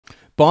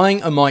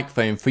Buying a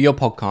microphone for your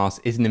podcast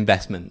is an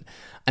investment,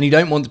 and you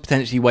don't want to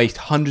potentially waste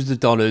hundreds of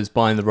dollars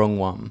buying the wrong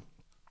one.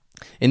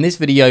 In this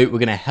video, we're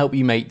going to help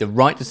you make the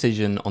right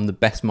decision on the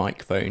best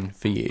microphone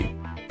for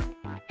you.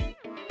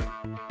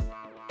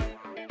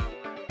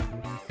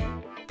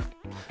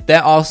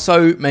 There are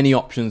so many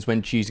options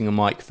when choosing a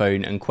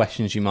microphone and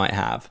questions you might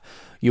have.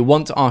 You'll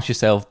want to ask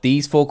yourself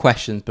these 4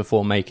 questions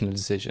before making a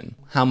decision.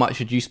 How much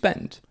should you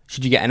spend?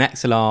 Should you get an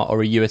XLR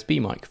or a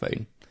USB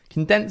microphone?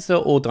 Condenser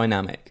or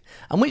dynamic?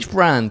 And which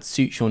brand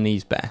suits your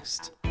needs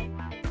best?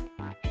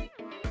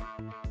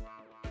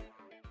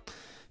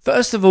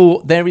 First of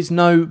all, there is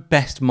no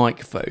best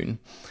microphone.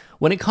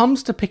 When it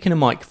comes to picking a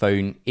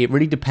microphone, it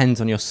really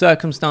depends on your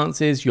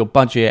circumstances, your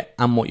budget,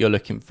 and what you're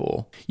looking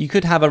for. You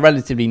could have a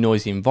relatively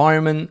noisy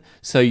environment,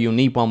 so you'll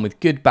need one with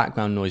good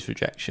background noise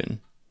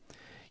rejection.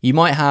 You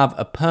might have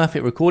a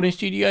perfect recording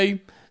studio,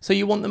 so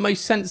you want the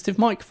most sensitive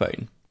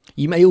microphone.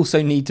 You may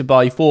also need to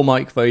buy 4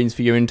 microphones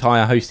for your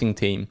entire hosting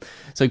team,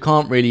 so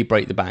can't really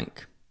break the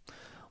bank.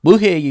 We'll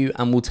hear you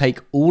and we'll take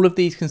all of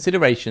these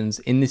considerations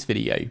in this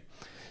video.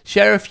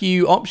 Share a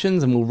few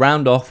options and we'll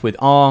round off with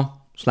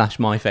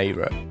my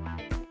favourite.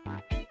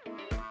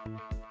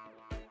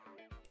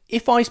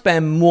 If I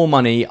spend more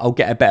money, I'll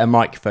get a better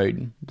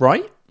microphone,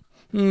 right?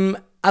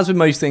 As with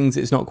most things,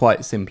 it's not quite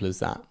as simple as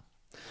that.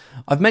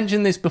 I've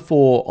mentioned this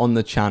before on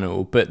the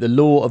channel, but the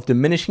law of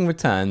diminishing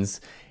returns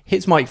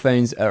hits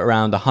microphones at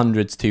around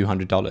 $100 to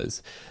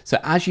 $200. So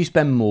as you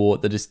spend more,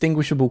 the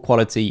distinguishable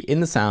quality in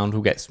the sound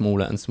will get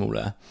smaller and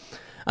smaller.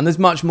 And there's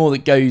much more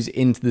that goes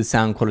into the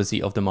sound quality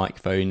of the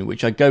microphone,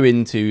 which I go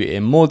into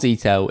in more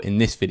detail in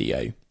this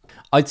video.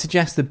 I'd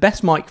suggest the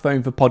best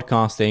microphone for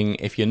podcasting,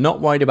 if you're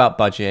not worried about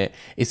budget,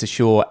 is the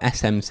Shure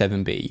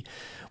SM7B,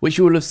 which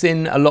you will have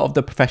seen a lot of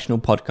the professional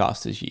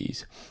podcasters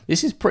use.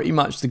 This is pretty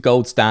much the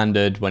gold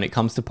standard when it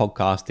comes to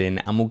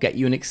podcasting and will get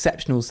you an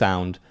exceptional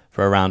sound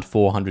for around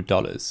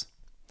 $400.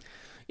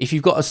 If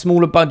you've got a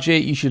smaller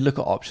budget, you should look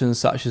at options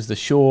such as the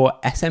Shure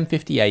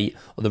SM58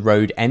 or the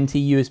Rode NT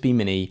USB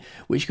Mini,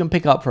 which you can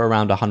pick up for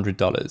around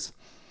 $100.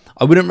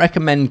 I wouldn't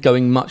recommend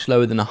going much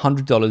lower than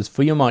 $100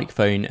 for your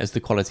microphone, as the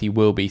quality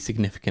will be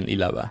significantly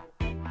lower.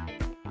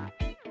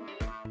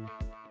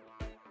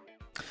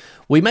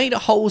 We made a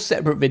whole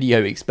separate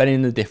video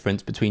explaining the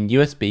difference between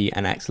USB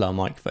and XLR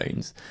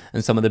microphones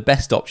and some of the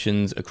best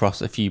options across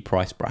a few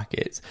price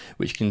brackets,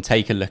 which you can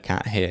take a look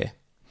at here.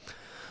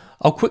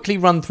 I'll quickly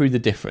run through the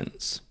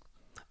difference.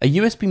 A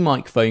USB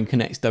microphone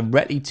connects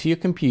directly to your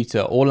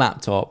computer or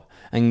laptop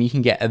and you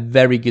can get a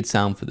very good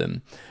sound for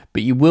them,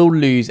 but you will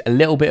lose a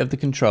little bit of the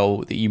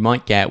control that you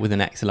might get with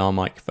an XLR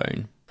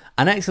microphone.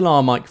 An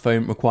XLR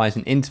microphone requires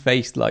an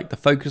interface like the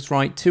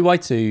Focusrite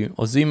 2i2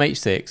 or Zoom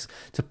H6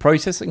 to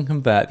process and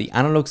convert the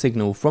analog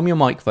signal from your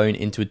microphone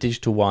into a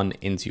digital one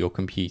into your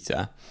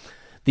computer.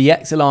 The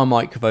XLR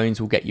microphones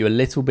will get you a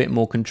little bit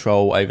more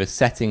control over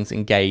settings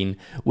and gain,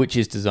 which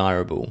is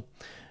desirable.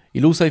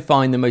 You'll also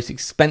find the most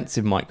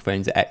expensive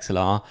microphones at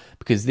XLR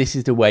because this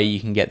is the way you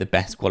can get the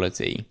best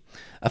quality.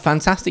 A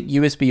fantastic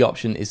USB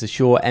option is the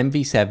Shure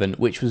MV7,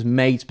 which was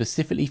made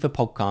specifically for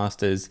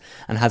podcasters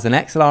and has an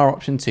XLR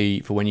option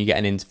too for when you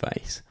get an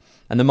interface.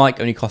 And the mic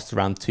only costs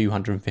around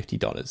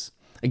 $250.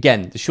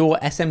 Again, the Shure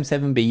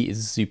SM7B is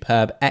a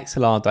superb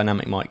XLR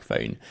dynamic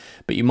microphone,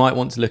 but you might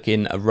want to look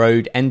in a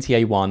Rode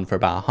NTA1 for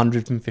about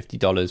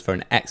 $150 for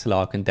an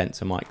XLR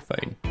condenser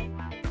microphone.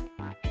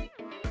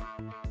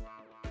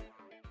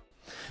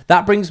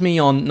 That brings me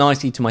on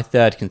nicely to my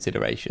third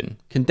consideration,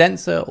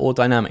 condenser or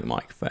dynamic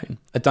microphone.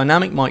 A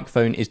dynamic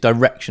microphone is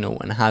directional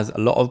and has a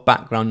lot of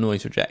background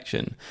noise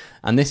rejection,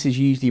 and this is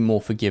usually more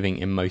forgiving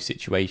in most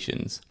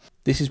situations.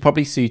 This is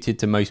probably suited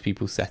to most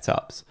people's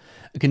setups.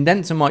 A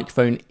condenser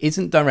microphone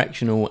isn't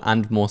directional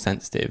and more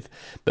sensitive,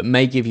 but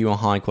may give you a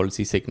high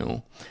quality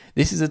signal.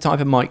 This is a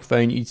type of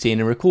microphone you'd see in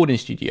a recording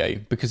studio,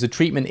 because the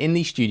treatment in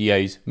these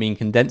studios mean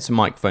condenser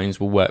microphones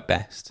will work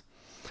best.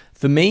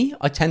 For me,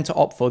 I tend to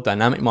opt for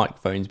dynamic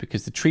microphones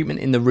because the treatment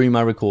in the room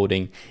I'm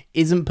recording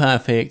isn't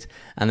perfect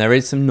and there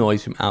is some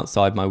noise from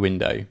outside my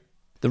window.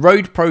 The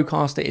Rode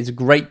Procaster is a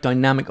great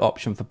dynamic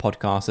option for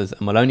podcasters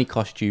and will only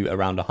cost you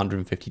around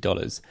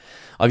 $150.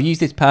 I've used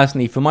this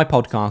personally for my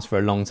podcast for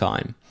a long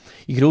time.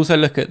 You could also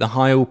look at the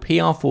Heil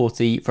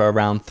PR40 for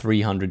around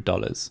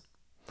 $300.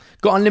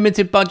 Got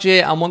unlimited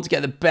budget and want to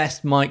get the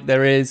best mic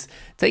there is?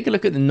 Take a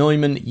look at the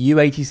Neumann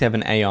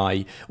U87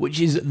 AI, which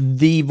is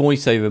the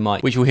voiceover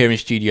mic which you'll hear in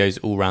studios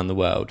all around the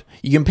world.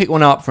 You can pick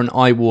one up for an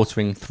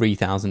eye-watering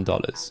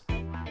 $3,000.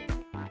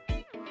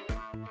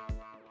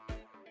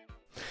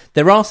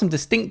 There are some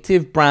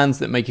distinctive brands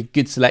that make a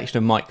good selection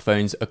of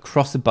microphones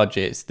across the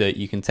budgets that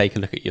you can take a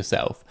look at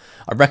yourself.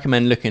 I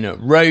recommend looking at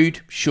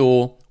Rode,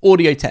 Shure,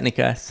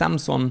 Audio-Technica,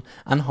 Samsung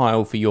and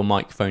Heil for your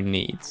microphone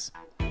needs.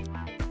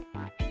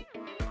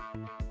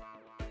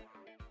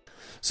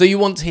 So you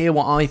want to hear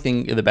what I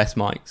think are the best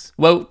mics?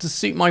 Well, to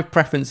suit my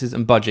preferences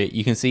and budget,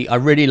 you can see I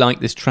really like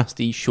this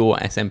trusty Shure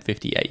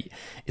SM58.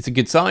 It's a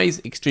good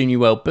size, extremely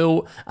well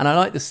built, and I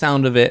like the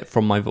sound of it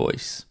from my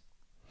voice.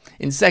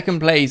 In second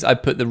place, I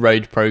put the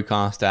Rode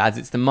Procaster, as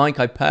it's the mic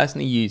I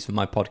personally use for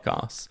my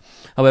podcasts.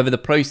 However, the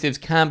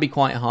plosives can be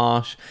quite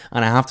harsh,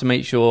 and I have to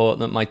make sure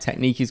that my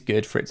technique is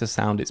good for it to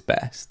sound its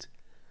best.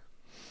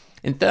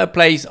 In third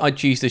place, I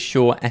choose the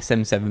Shure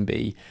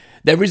SM7B.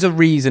 There is a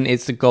reason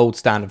it's the gold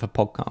standard for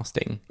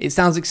podcasting. It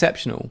sounds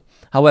exceptional.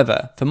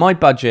 However, for my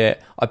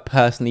budget, I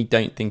personally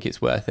don't think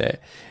it's worth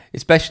it,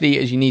 especially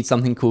as you need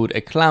something called a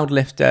cloud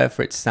lifter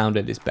for it to sound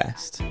at its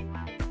best.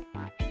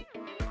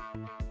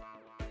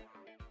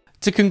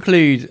 To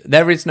conclude,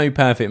 there is no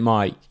perfect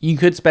mic. You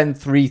could spend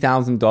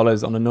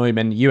 $3,000 on a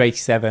Neumann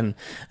U87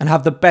 and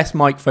have the best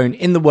microphone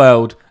in the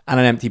world and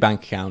an empty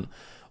bank account.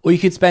 Or you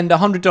could spend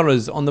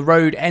 $100 on the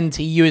Rode NT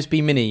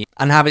USB Mini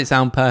and have it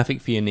sound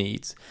perfect for your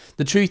needs.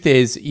 The truth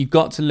is, you've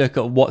got to look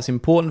at what's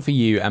important for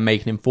you and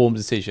make an informed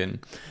decision.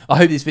 I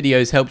hope this video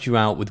has helped you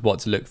out with what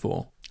to look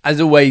for.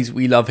 As always,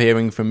 we love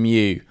hearing from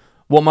you.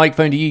 What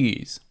microphone do you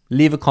use?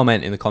 Leave a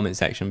comment in the comment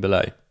section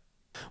below.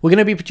 We're going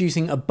to be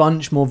producing a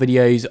bunch more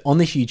videos on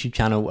this YouTube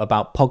channel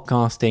about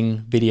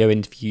podcasting, video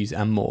interviews,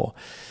 and more.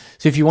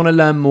 So if you want to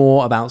learn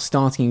more about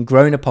starting and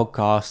growing a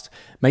podcast,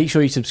 make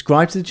sure you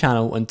subscribe to the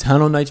channel and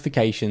turn on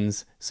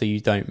notifications so you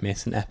don't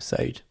miss an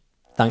episode.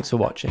 Thanks for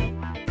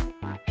watching.